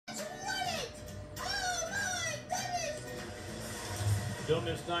Don't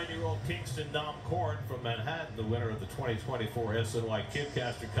miss 9-year-old Kingston Nanm Korn from Manhattan, the winner of the 2024 SNY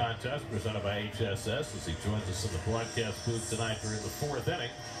Kidcaster contest presented by HSS, as he joins us in the broadcast booth tonight during the 4th inning,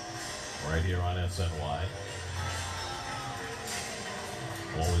 right here on SNY.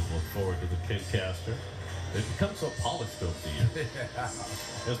 Always look forward to the Kidcaster. They've become so polished over the years.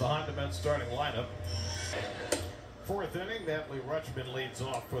 As the Honda men starting lineup. 4th inning, Natalie Rutschman leads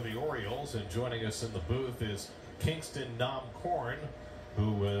off for the Orioles, and joining us in the booth is Kingston Nanm Korn,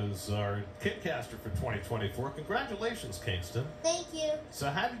 who is our Kidcaster for 2024. Congratulations, Kingston. Thank you. So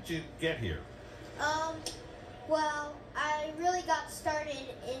how did you get here? Well, I really got started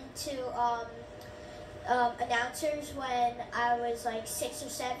into announcers when I was like 6 or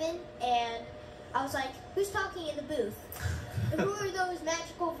 7, and I was like, who's talking in the booth? Who are those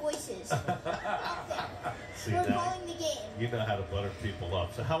magical voices out there? See, we're calling the game. You know how to butter people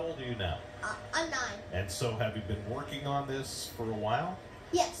up. So how old are you now? I'm 9. And so have you been working on this for a while?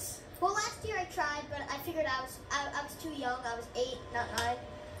 Yes. Well, last year I tried, but I figured I was too young. I was 8, not 9.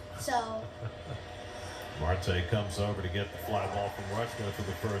 So Marte comes over to get the fly ball from Rutschman for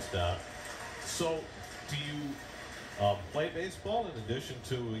the first out. So do you play baseball in addition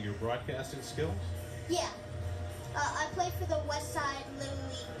to your broadcasting skills? Yeah. I play for the Westside Little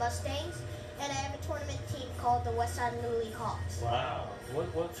League Mustangs, and I have a tournament team called the Westside Little League Hawks. Wow.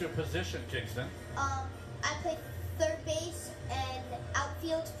 What's your position, Kingston? I play third base and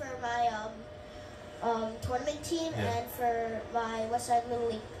outfield for my tournament team, and for my Westside Little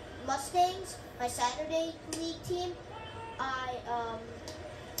League Mustangs, my Saturday league team, I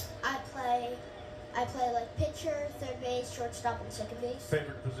play like pitcher, third base, shortstop, and second base.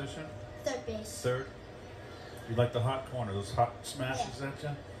 Favorite position? Third base. Third. You like the hot corner, those hot smashes at you?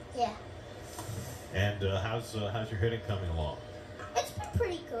 Yeah. And how's your hitting coming along? It's been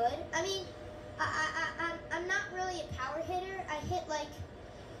pretty good. I mean, I'm not really a power hitter. I hit like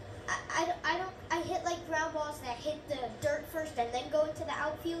I hit like ground balls that hit the dirt first and then go into the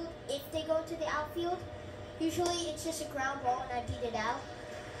outfield. If they go into the outfield, usually it's just a ground ball and I beat it out.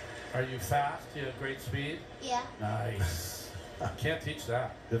 Are you fast? You have great speed? Yeah. Nice. Can't teach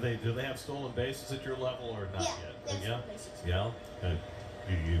that. Do they have stolen bases at your level or not Yeah, yet? they have stolen bases. Yeah?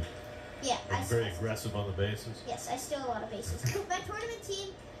 Yeah. Are you very aggressive on the bases? Yes, I steal a lot of bases. My tournament team,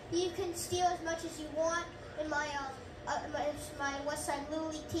 you can steal as much as you want. In my my Westside Little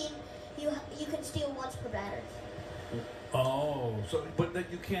League team, you can steal once per batter. Oh, but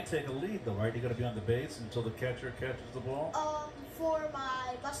you can't take a lead though, right? You got to be on the base until the catcher catches the ball. For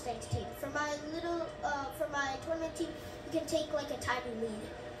my Mustangs team, for my tournament team, you can take like a tiny lead.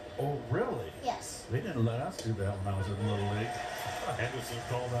 Oh, really? Yes. They didn't let us do that when I was in Little League. Henderson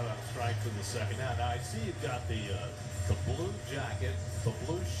called out on strike for the second out. Now I see you've got the blue jacket, the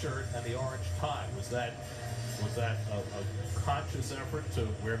blue shirt, and the orange tie. Was that a conscious effort to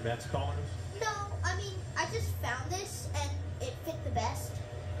wear Mets colors? No, I mean I just found this and it fit the best,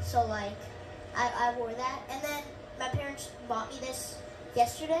 so like I wore that, and then my parents bought me this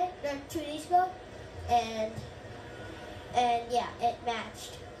yesterday, or 2 days ago, and yeah, it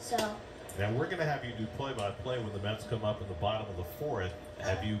matched. So now we're going to have you do play-by-play when the Mets come up in the bottom of the 4th.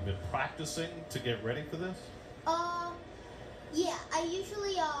 Have you been practicing to get ready for this? Yeah, I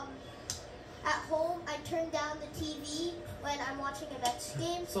usually at home I turn down the TV when I'm watching a Mets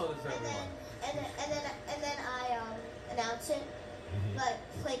game. So does everyone. And then I announce it, like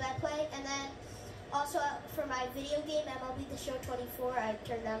play-by-play, and then also for my video game MLB The Show 24, I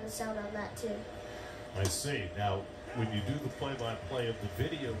turn down the sound on that too. I see. Now, when you do the play-by-play of the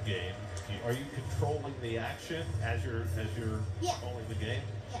video game, are you controlling the action as you're controlling the game?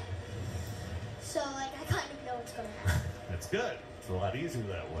 Yeah. So like I kind of know what's going to happen. That's good. It's a lot easier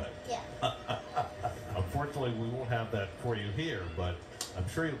that way. Yeah. Unfortunately, we won't have that for you here, but I'm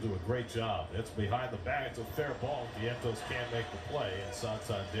sure you'll do a great job. It's behind the bag. It's a fair ball. Vientos can't make the play, and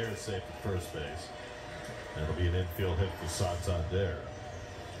Santander is safe at first base. And it'll be an infield hit for Santander.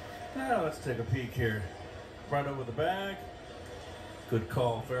 Now let's take a peek here. Right over the bag. Good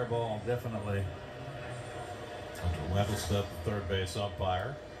call, fair ball, definitely. Hunter Wendelstedt, the third base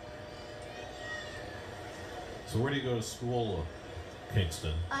umpire. So where do you go to school,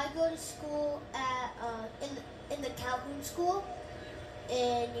 Kingston? I go to school at in the Calhoun School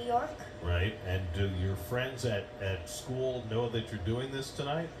in New York. Right, and do your friends at school know that you're doing this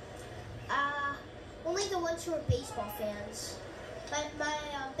tonight? Only the ones who are baseball fans. My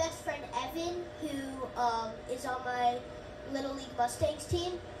best friend Evan, who is on my Little League Mustangs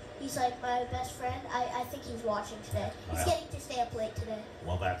team, he's like my best friend. I think he's watching today. He's getting to stay up late today.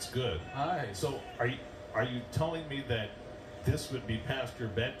 Well, that's good. Nice. So are you telling me that this would be past your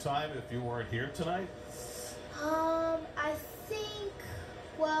bedtime if you weren't here tonight? I think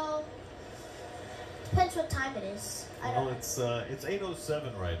Well, depends what time it is. I Well, don't. it's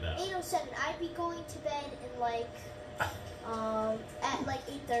 8:07 right now. 8:07. I'd be going to bed in like at like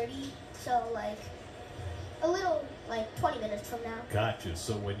 8:30. So like a little like 20 minutes from now. Gotcha.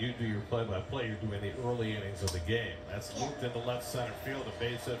 So when you do your play-by-play, you're doing the early innings of the game. That's Yeah. moved into left center field, a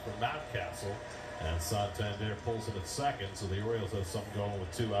base hit from Mountcastle, and Santander pulls it at second. So the Orioles have something going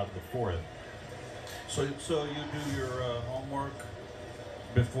with 2 out of the 4th. So you do your homework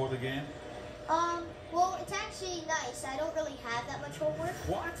before the game? Well, it's actually nice. I don't really have that much homework.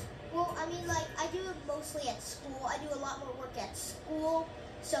 What? Well, I mean, like, I do it mostly at school. I do a lot more work at school.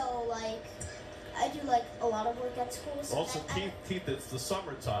 So, like, I do, like, a lot of work at school. So Also, Keith, it's the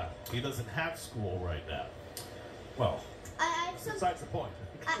summertime. He doesn't have school right now. Well, I have some. besides the point.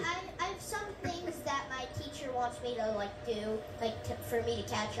 I have some things that my teacher wants me to, like, do, like, for me to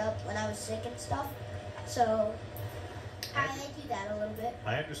catch up when I was sick and stuff. So, I do that a little bit.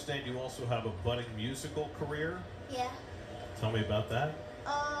 I understand you also have a budding musical career. Yeah. Tell me about that.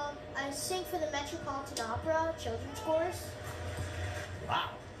 I sing for the Metropolitan Opera, children's chorus.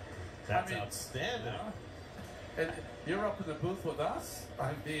 Wow. That's I mean, outstanding. And you're up in the booth with us?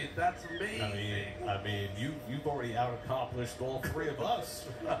 I mean, that's amazing. I mean, you've already out-accomplished all 3 of us.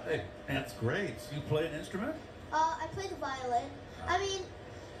 Right. That's great. You play an instrument? I play the violin. I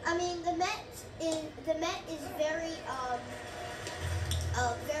mean, the Met is very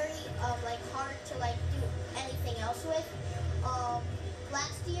like hard to like do anything else with.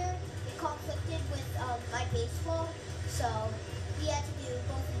 Last year it conflicted with my baseball, so we had to do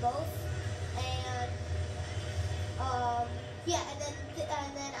both and both. And yeah,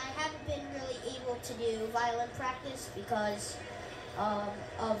 and then I haven't been really able to do violin practice because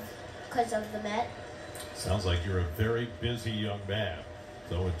of the Met. Sounds like you're a very busy young man.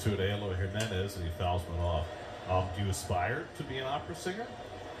 So with 2 to Hernandez, and he fouls one off. Do you aspire to be an opera singer?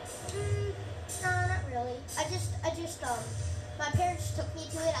 No, not really. I just, my parents took me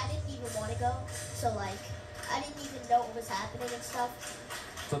to it. I didn't even want to go. So, like, I didn't even know what was happening and stuff.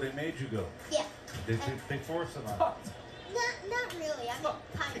 So they made you go? Yeah. They forced it on Not really. I mean,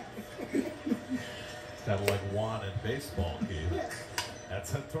 kind of. Kind of like Juan in baseball, Keith.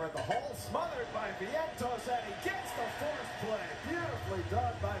 That's it toward the hole, smothered by Vientos, and he gets the 4th play. Beautifully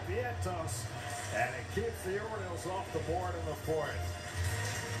done by Vientos. And it keeps the Orioles off the board in the 4th.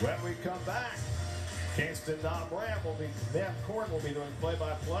 When we come back, Kingston Nanm Korn will be doing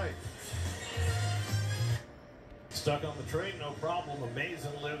play-by-play. Stuck on the train, no problem.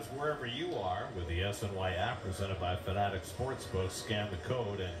 Amazing lives wherever you are with the SNY app presented by Fanatic Sportsbook. Scan the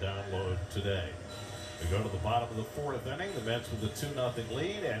code and download today. We go to the bottom of the 4th inning. The Mets with a 2-0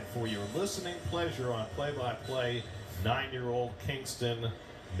 lead. And for your listening pleasure on play-by-play, 9-year-old Kingston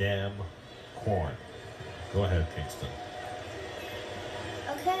Nanm Korn. Go ahead, Kingston.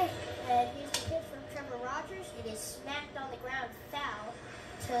 Okay, and here's the pitch from Trevor Rogers. It is smacked on the ground, foul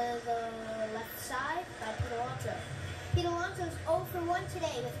to the left side by Pete Alonso. Pete Alonso's 0 for 1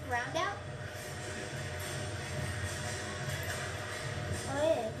 today with a ground out. Oh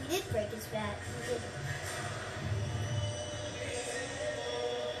yeah, he did break his bat. He did.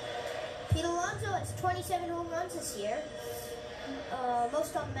 Pete Alonso has 27 home runs this year,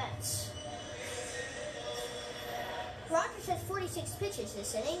 most on the Mets. Rogers has 46 pitches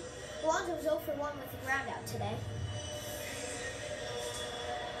this inning. Alonso was 0 for 1 with the ground out today.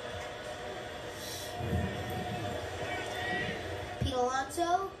 Pete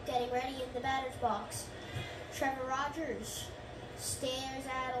Alonso getting ready in the batter's box. Trevor Rogers stares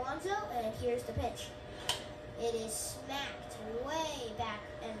at Alonso, and here's the pitch. It is smacked way back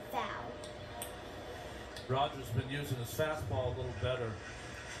and foul. Rogers has been using his fastball a little better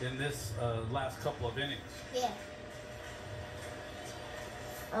in this last couple of innings. Yeah.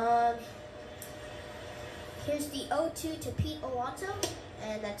 Here's the 0-2 to Pete Alonso,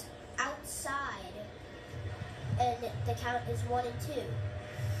 and that's outside. And the count is 1-2.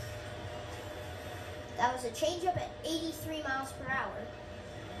 That was a changeup at 83 miles per hour.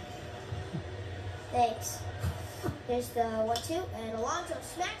 Thanks. Here's the 1-2, and Alonso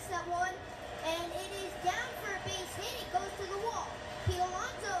smacks that one, and it is down for a base hit. It goes to the wall. Pete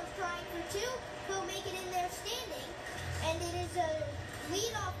Alonso is trying for 2. He'll make it in there standing, and it is a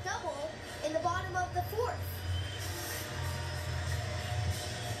leadoff double in the bottom of the 4th.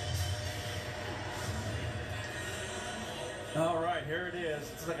 All right, here it is.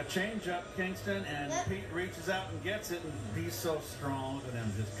 It's like a changeup, Kingston, and Yep. Pete reaches out and gets it, and he's so strong. Look at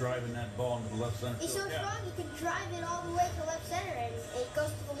him just driving that ball into the left center. He's so field. strong he can drive it all the way to left center, and it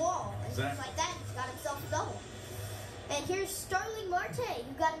goes to the wall. And just Exactly. like that, he's got himself a double. And here's Starling Marte,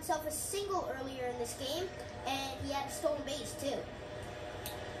 who got himself a single earlier in this game, and he had a stolen base too.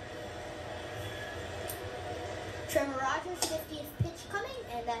 Trevor Rogers, 50th pitch coming,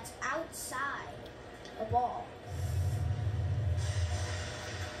 and that's outside a ball.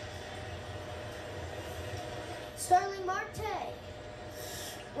 Starling Marte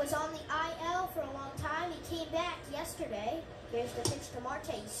was on the IL for a long time. He came back yesterday. Here's the pitch to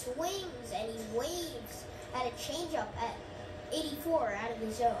Marte. He swings and he waves at a changeup at 84 out of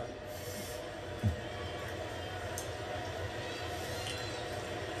the zone.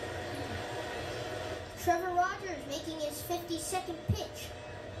 Trevor Rogers making his 52nd pitch.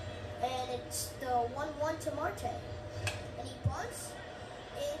 And it's the 1-1 to Marte. And he bunts.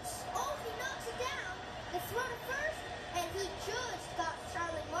 Oh, he knocks it down. The throw to first, and he just got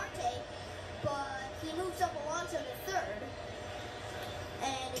Starling Marte, but he moves up Alonso to third.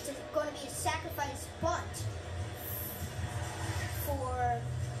 And it's going to be a sacrifice bunt for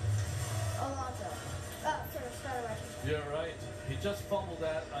Alonso. For Starling Marte. You're right. He just fumbled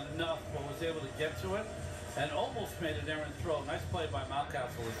that enough, but was able to get to it and almost made an errant throw. Nice play by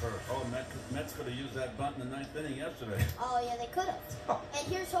Mountcastle at first. Oh, Mets could have used that bunt in the 9th inning yesterday. Oh, yeah, they could have. And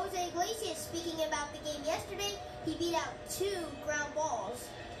here's Jose Iglesias speaking about the game yesterday. He beat out 2 ground balls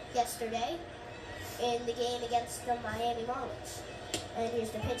yesterday in the game against the Miami Marlins. And here's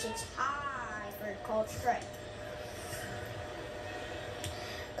the pitch. It's high for a called strike.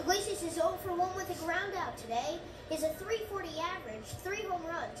 Iglesias is 0 for 1 with a ground out today. He's a .340 average, 3 home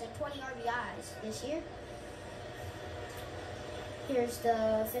runs, and 20 RBIs this year. Here's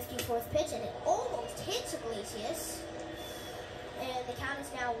the 54th pitch, and it almost hits Iglesias. And the count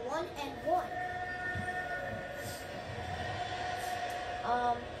is now 1-1.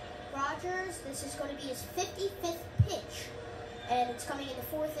 Rogers, this is going to be his 55th pitch. And it's coming in the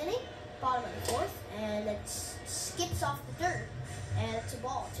 4th inning, bottom of the 4th, and it skips off the dirt. And it's a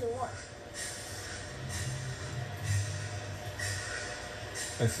ball, 2-1.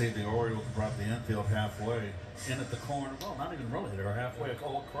 I see the Orioles brought the infield halfway in at the corner. Well, not even really. They were halfway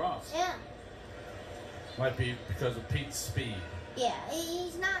all across. Yeah. Might be because of Pete's speed. Yeah,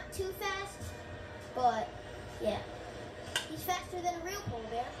 he's not too fast, but yeah. He's faster than a real polar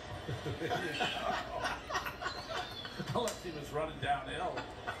bear. Unless he was running downhill.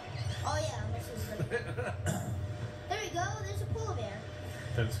 Oh yeah, this is really There we go, there's a polar bear.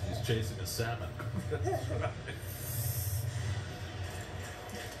 Penske's chasing a salmon.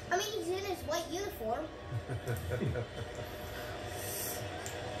 I mean, he's in his white uniform.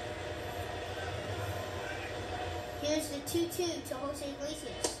 Here's the 2-2 to Jose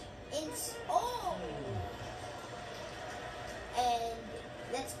Iglesias. Oh! And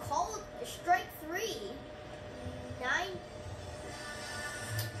that's called a strike 3.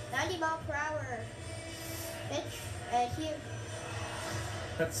 90-mile-per-hour pitch. And here.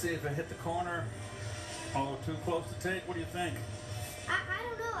 Let's see if it hit the corner. Oh, too close to take. What do you think? I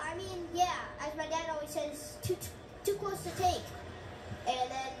don't know. I mean, yeah, as my dad always says, too close to take. And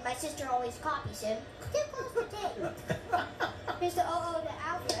then my sister always copies him. Too close to take. Here's the 0-0 to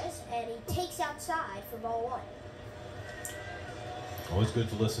Alvarez, and he takes outside for ball 1. Always good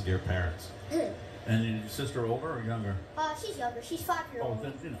to listen to your parents. And your sister older or younger? She's younger. She's 5-year-old. Oh,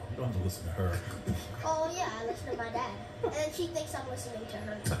 then, you don't have to listen to her. Oh, yeah, I listen to my dad. And then she thinks I'm listening to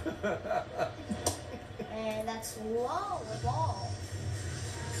her. And that's low, the ball.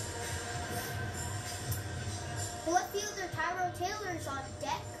 The left fielder, Tyrone Taylor, is on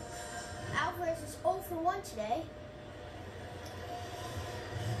deck. Alvarez is 0 for 1 today.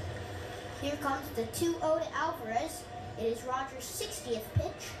 Here comes the 2-0 to Alvarez. It is Rogers' 60th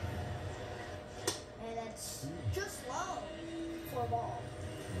pitch. And that's just low for a ball.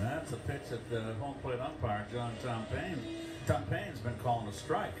 And that's a pitch that the home plate umpire, Tom Payne's been calling a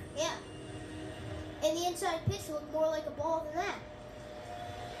strike. Yeah. And the inside pitch looked more like a ball than that.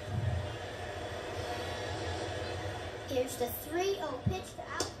 Here's the 3-0 pitch to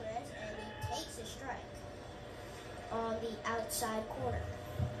Alvarez, and he takes a strike on the outside corner.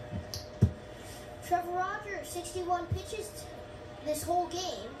 Trevor Rogers, 61 pitches this whole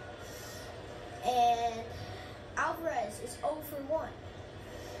game, and Alvarez is 0 for 1.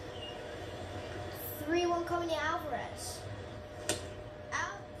 3-1 coming to Alvarez.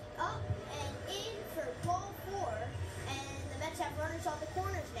 Out, up, and in for ball 4, and the Mets have runners on the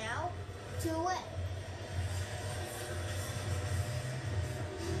corners now, 2 away.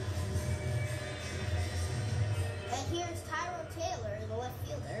 And here's Tyrone Taylor, the left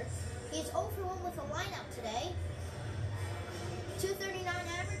fielder. He's 0 for 1 with a lineup today. 239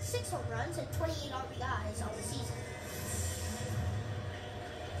 average, 6 home runs, and 28 RBIs on the season.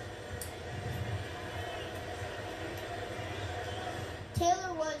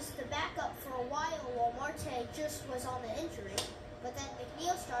 Taylor was the backup for a while Marte just was on the injury. But then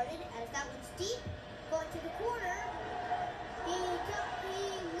McNeil started, as that one's deep, going to the corner. He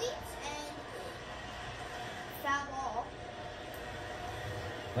leaps and foul ball.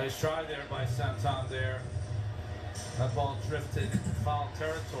 Nice try there by Santander. That ball drifted into foul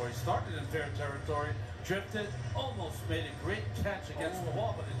territory. Started in fair territory, drifted, almost made a great catch against the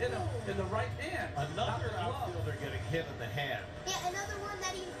wall, but it hit him in the right hand. Another outfielder getting hit in the hand. Yeah, another one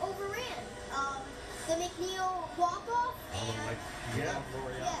that he overran. The McNeil walk-off and Yeah, the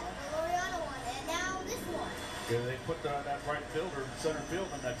Laureano one, and now this one. Yeah, they put that right fielder in center field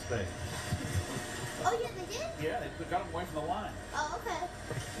the next day. Oh yeah, they did? Yeah, they got him away from the line. Oh, okay.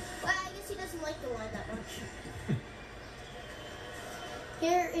 Well, I guess he doesn't like the line that much.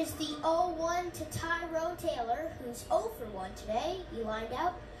 Here is the 0-1 to Tyrone Taylor, who's 0 for 1 today. He lined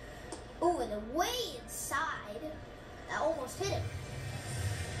out. Ooh, and the way inside, that almost hit him.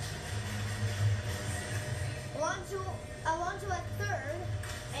 Alonso at third,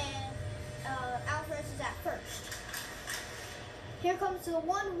 and Alvarez is at first. Here comes the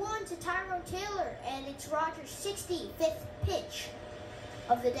 1-1 to Tyrone Taylor, and it's Rogers' 65th pitch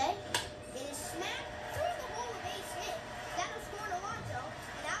of the day. It is smacked through the hole of base hit. That'll score Alonso,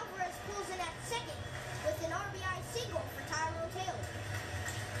 and Alvarez pulls in at second with an RBI single for Tyrone Taylor.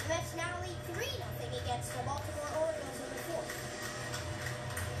 The Mets now lead 3-0 against the Baltimore Orioles in the fourth.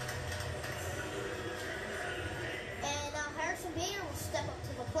 And Harrison Bader will step up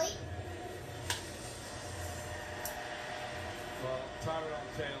to the plate. Well, Tyrone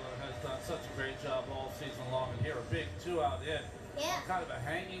Taylor has done such a great job all season long, and here a big 2-out hit. Yeah. Kind of a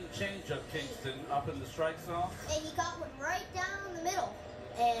hanging changeup, Kingston, up in the strike zone. And he got one right down the middle,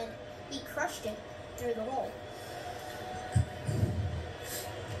 and he crushed it through the hole.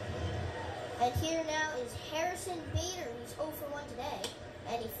 And here now is Harrison Bader, who's 0 for 1 today,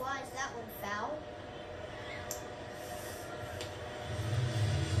 and he flies that one foul.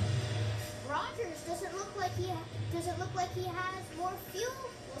 Rogers doesn't look like he has more fuel.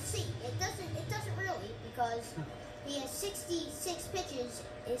 We'll see. It doesn't really, because he has 66 pitches.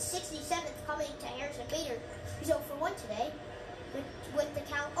 His 67th coming to Harrison Bader, who's 0 for 1 today, with the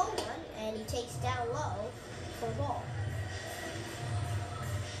count 0-1, and he takes down low for a ball.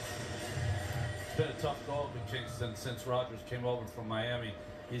 It's been a tough go for Kingston since Rogers came over from Miami.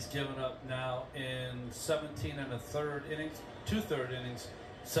 He's given up now in 17 and a third innings, 2/3 innings,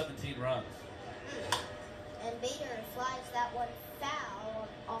 17 runs. And Bader flies that one foul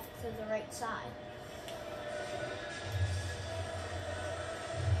off to the right side.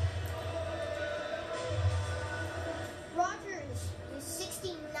 Rogers, his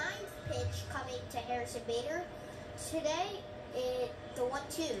 69th pitch coming to Harrison Bader. Today, the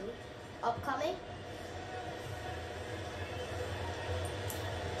 1-2 upcoming.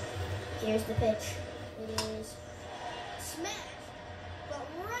 Here's the pitch. It is smashed, but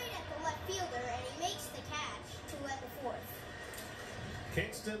right at the left fielder, and he makes the catch to end the fourth.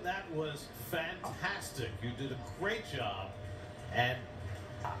 Kingston, that was fantastic. You did a great job, and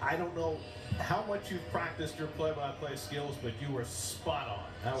I don't know how much you've practiced your play-by-play skills, but you were spot on.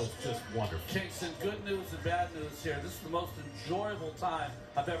 That was just wonderful. Kingston, good news and bad news here. This is the most enjoyable time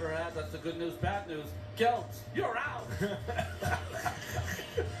I've ever had. That's the good news, bad news. Geltz, you're out.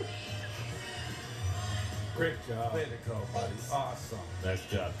 Great job. Way to go, buddy. Awesome. Nice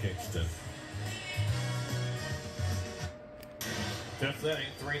job, Kingston. Fifth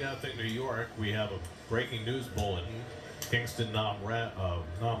inning, 3-0 New York. We have a breaking news bulletin. Kingston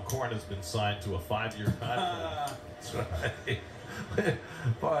Nanm Korn has been signed to a 5-year contract. That's right.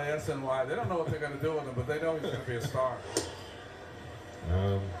 Boy, SNY, they don't know what they're going to do with him, but they know he's going to be a star.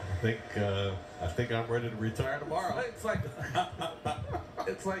 I think I'm ready to retire tomorrow.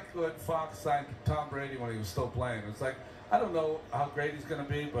 It's like when Fox signed Tom Brady when he was still playing. It's like, I don't know how great he's going to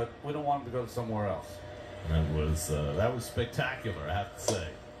be, but we don't want him to go somewhere else. That was spectacular, I have to say.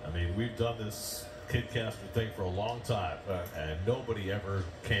 I mean, we've done this Kidcaster thing for a long time, and nobody ever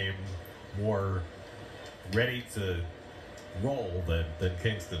came more ready to roll than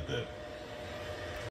Kingston did.